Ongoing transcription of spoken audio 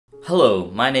Hello,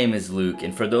 my name is Luke,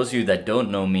 and for those of you that don't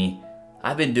know me,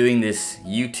 I've been doing this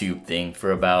YouTube thing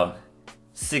for about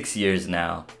 6 years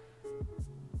now.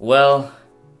 Well,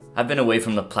 I've been away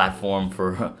from the platform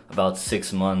for about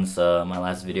 6 months. My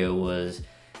last video was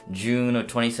June of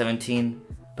 2017,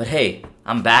 but hey,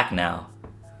 I'm back now.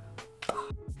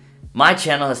 My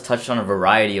channel has touched on a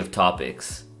variety of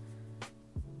topics,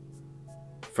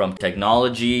 from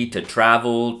technology to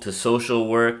travel to social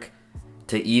work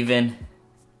to even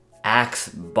Axe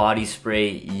body spray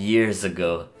years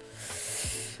ago.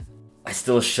 I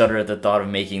still shudder at the thought of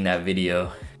making that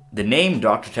video. The name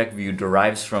DrTechReview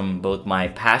derives from both my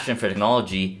passion for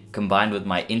technology combined with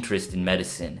my interest in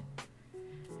medicine.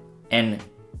 And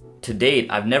to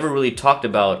date, I've never really talked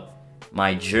about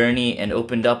my journey and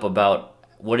opened up about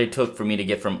what it took for me to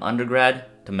get from undergrad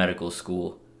to medical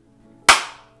school.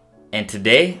 And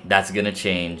today, that's gonna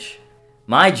change.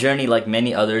 My journey, like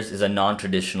many others, is a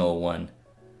non-traditional one.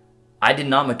 I did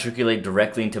not matriculate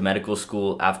directly into medical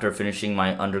school after finishing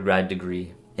my undergrad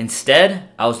degree. Instead,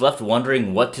 I was left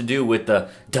wondering what to do with the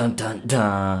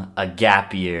a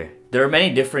gap year. There are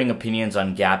many differing opinions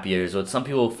on gap years, with some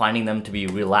people finding them to be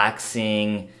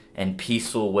relaxing and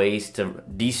peaceful ways to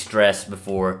de-stress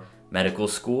before medical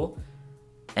school,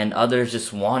 and others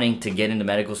just wanting to get into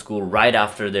medical school right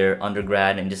after their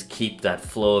undergrad and just keep that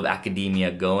flow of academia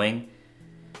going.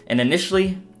 And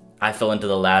initially, I fell into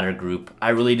the latter group. I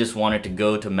really just wanted to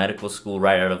go to medical school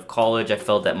right out of college. I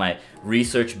felt that my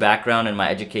research background and my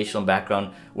educational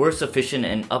background were sufficient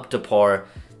and up to par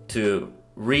to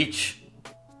reach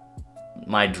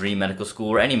my dream medical school,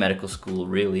 or any medical school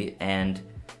really. And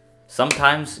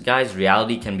sometimes, guys,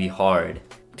 reality can be hard.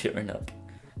 Tearing up.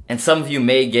 And some of you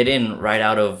may get in right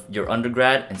out of your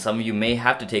undergrad, and some of you may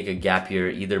have to take a gap year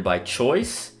either by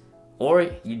choice or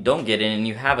you don't get in and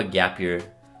you have a gap year.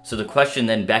 So the question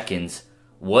then beckons,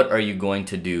 what are you going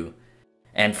to do?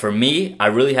 And for me, I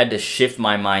really had to shift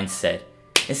my mindset.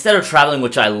 Instead of traveling,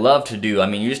 which I love to do, I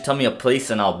mean, you just tell me a place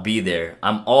and I'll be there.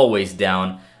 I'm always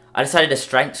down. I decided to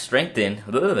strengthen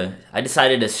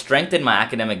my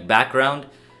academic background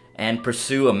and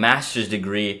pursue a master's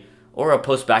degree or a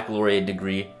post-baccalaureate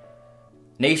degree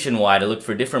nationwide. I looked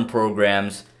for different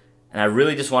programs, and I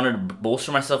really just wanted to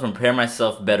bolster myself and prepare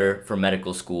myself better for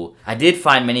medical school. I did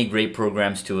find many great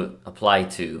programs to apply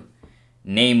to,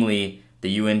 namely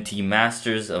the UNT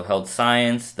Masters of Health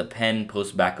Science, the Penn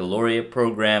Post-Baccalaureate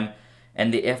Program,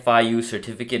 and the FIU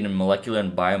Certificate in Molecular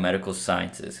and Biomedical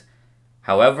Sciences.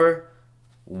 However,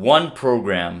 one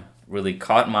program really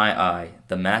caught my eye,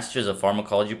 the Masters of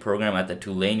Pharmacology program at the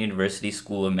Tulane University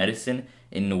School of Medicine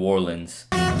in New Orleans.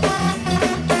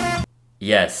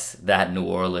 Yes, that New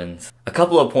Orleans. A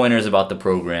couple of pointers about the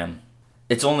program.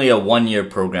 It's only a 1-year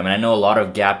program, and I know a lot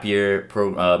of gap year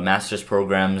master's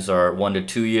programs are 1 to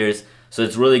 2 years, so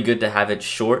it's really good to have it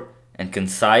short and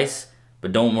concise,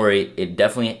 but don't worry, it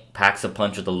definitely packs a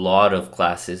punch with a lot of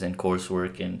classes and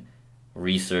coursework and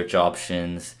research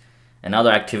options and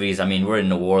other activities. I mean, we're in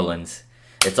New Orleans.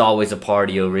 It's always a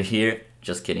party over here.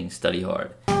 Just kidding, study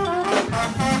hard.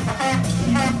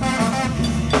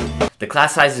 The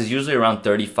class size is usually around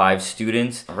 35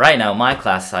 students. Right now, my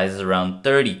class size is around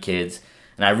 30 kids.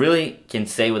 And I really can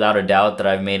say without a doubt that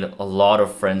I've made a lot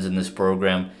of friends in this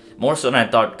program, more so than I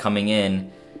thought coming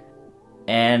in.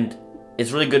 And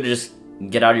it's really good to just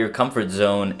get out of your comfort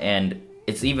zone, and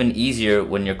it's even easier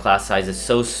when your class size is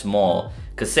so small.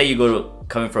 Because say you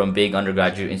coming from a big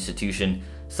undergraduate institution,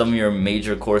 some of your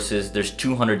major courses, there's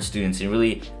 200 students, and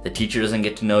really the teacher doesn't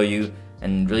get to know you.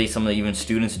 And really some of the even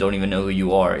students don't even know who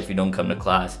you are if you don't come to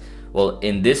class. Well,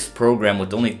 in this program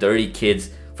with only 30 kids,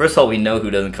 first of all, we know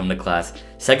who doesn't come to class.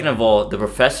 Second of all, the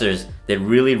professors, they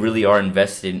really are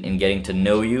invested in getting to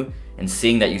know you and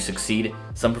seeing that you succeed.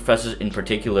 Some professors in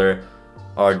particular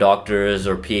are doctors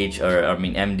or MDs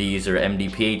or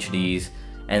MD PhDs,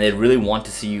 and they really want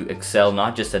to see you excel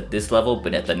not just at this level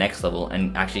but at the next level,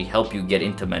 and actually help you get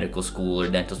into medical school or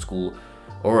dental school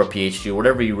or a PhD, or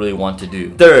whatever you really want to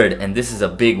do. Third, and this is a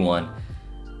big one,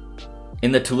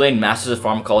 in the Tulane Masters of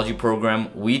Pharmacology program,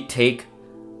 we take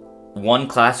one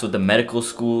class with the medical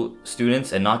school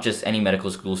students, and not just any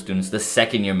medical school students, the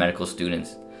second-year medical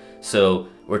students. So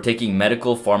we're taking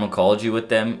medical pharmacology with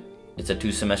them. It's a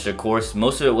 2-semester course.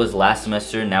 Most of it was last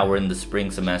semester, now we're in the spring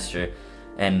semester,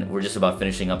 and we're just about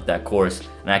finishing up that course.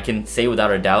 And I can say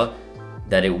without a doubt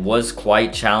that it was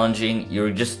quite challenging.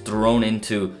 You're just thrown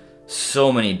into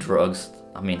so many drugs.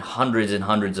 I mean, hundreds and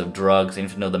hundreds of drugs, and you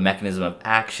have to know the mechanism of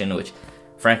action, which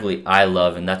frankly I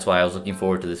love, and that's why I was looking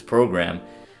forward to this program.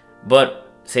 But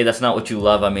say that's not what you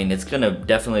love, I mean, it's gonna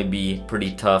definitely be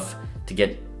pretty tough to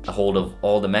get a hold of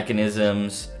all the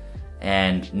mechanisms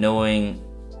and knowing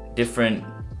different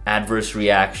adverse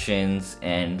reactions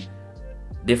and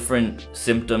different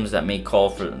symptoms that may call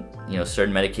for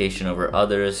certain medication over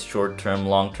others, short-term,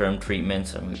 long-term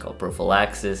treatments, and we call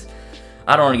prophylaxis.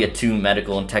 I don't want to get too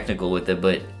medical and technical with it,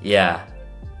 but yeah,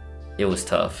 it was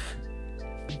tough,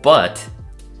 but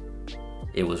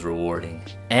it was rewarding.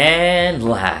 And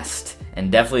last,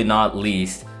 and definitely not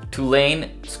least,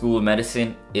 Tulane School of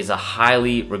Medicine is a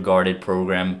highly regarded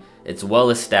program. It's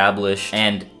well established,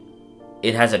 and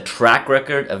it has a track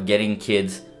record of getting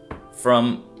kids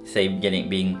from, say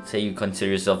you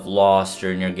consider yourself lost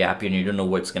or in your gap year and you don't know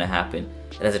what's gonna happen.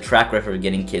 It has a track record of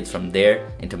getting kids from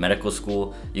there into medical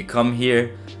school. You come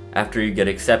here, after you get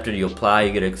accepted, you apply,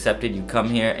 you get accepted, you come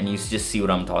here, and you just see what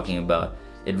I'm talking about.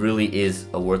 It really is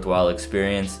a worthwhile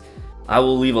experience. I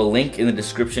will leave a link in the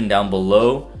description down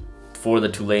below for the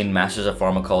Tulane Masters of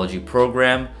Pharmacology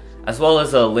program, as well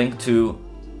as a link to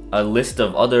a list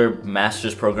of other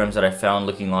master's programs that I found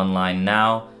looking online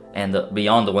now, and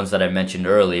beyond the ones that I mentioned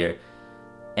earlier.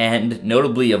 And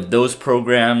notably of those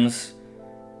programs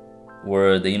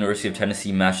were the University of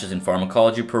Tennessee Masters in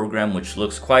Pharmacology program, which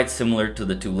looks quite similar to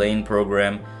the Tulane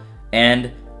program,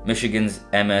 and Michigan's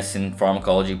MS in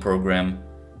Pharmacology program.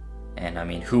 And I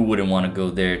mean, who wouldn't want to go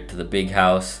there to the big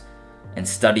house and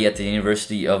study at the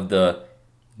University of the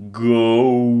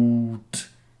GOAT,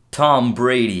 Tom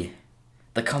Brady,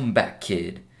 the comeback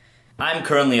kid. I'm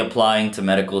currently applying to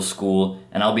medical school,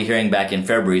 and I'll be hearing back in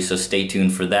February, so stay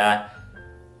tuned for that.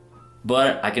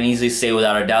 But I can easily say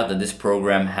without a doubt that this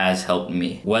program has helped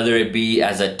me. Whether it be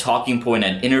as a talking point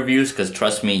at interviews, because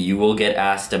trust me, you will get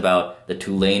asked about the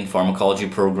Tulane Pharmacology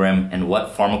program and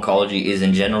what pharmacology is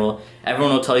in general.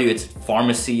 Everyone will tell you it's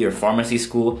pharmacy or pharmacy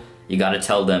school. You gotta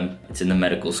tell them it's in the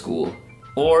medical school.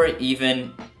 Or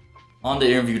even on the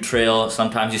interview trail,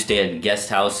 sometimes you stay at guest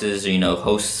houses,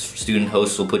 or student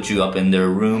hosts will put you up in their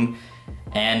room.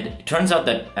 And it turns out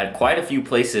that at quite a few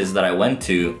places that I went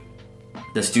to,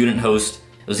 the student host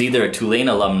was either a Tulane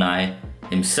alumni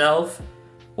himself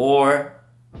or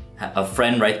a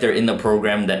friend right there in the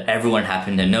program that everyone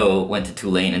happened to know went to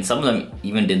Tulane, and some of them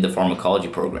even did the pharmacology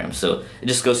program. So it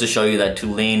just goes to show you that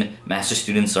Tulane master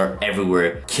students are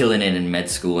everywhere, killing it in med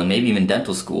school and maybe even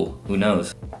dental school, who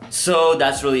knows. So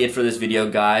that's really it for this video,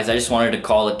 guys. I just wanted to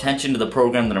call attention to the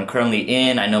program that I'm currently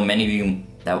in. I know many of you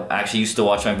that actually used to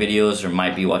watch my videos or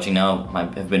might be watching now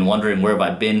have been wondering, where have I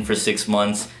been for 6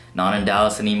 months? Not in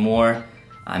Dallas anymore.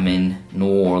 I'm in New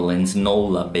Orleans,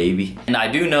 NOLA, baby. And I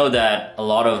do know that a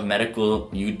lot of medical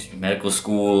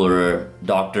school or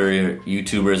doctor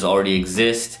YouTubers already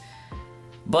exist,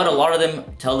 but a lot of them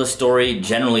tell the story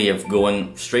generally of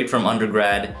going straight from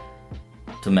undergrad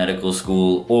to medical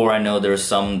school, or I know there's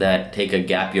some that take a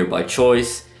gap year by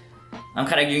choice. I'm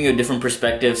kind of giving you a different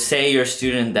perspective. Say you're a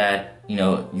student that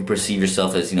you perceive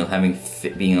yourself as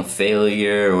being a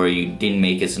failure, or you didn't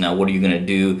make it, so now what are you gonna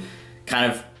do?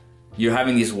 You're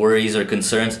having these worries or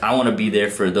concerns. I want to be there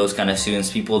for those kind of students,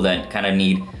 people that kind of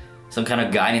need some kind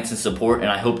of guidance and support, and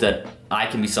I hope that I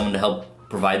can be someone to help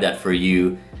provide that for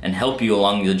you and help you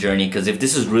along the journey. Because if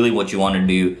this is really what you want to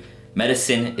do,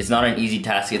 medicine is not an easy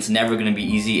task. It's never going to be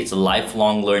easy. It's a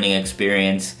lifelong learning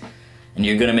experience, and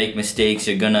you're gonna make mistakes.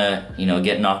 You're gonna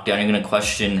get knocked down. You're gonna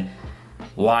question,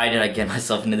 why did I get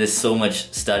myself into this? So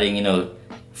much studying,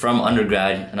 from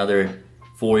undergrad, another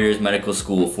 4 years medical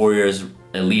school, 4 years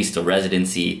at least a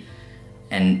residency,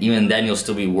 and even then you'll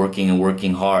still be working and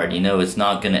working hard. It's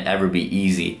not gonna ever be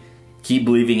easy. Keep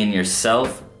believing in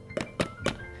yourself.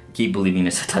 Keep believing in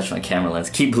yourself. Touch my camera lens.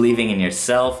 Keep believing in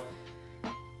yourself.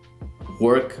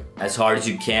 Work as hard as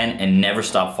you can and never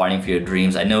stop fighting for your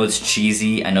dreams. I know it's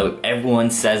cheesy. I know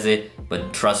everyone says it,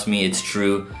 but trust me, it's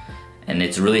true. And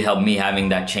it's really helped me having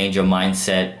that change of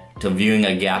mindset to viewing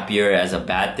a gap year as a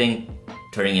bad thing,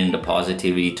 turning it into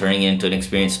positivity, turning it into an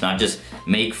experience to not just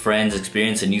make friends,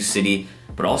 experience a new city,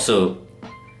 but also,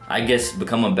 I guess,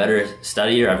 become a better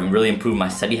studier. I've really improved my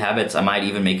study habits. I might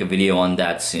even make a video on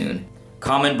that soon.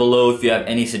 Comment below if you have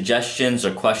any suggestions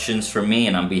or questions for me,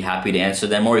 and I'll be happy to answer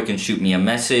them, or you can shoot me a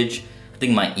message. I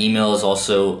think my email is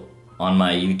also on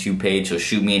my YouTube page, so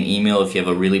shoot me an email if you have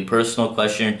a really personal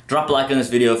question. Drop a like on this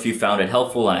video if you found it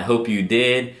helpful, and I hope you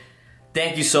did.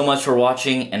 Thank you so much for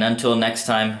watching, and until next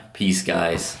time, peace,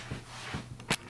 guys.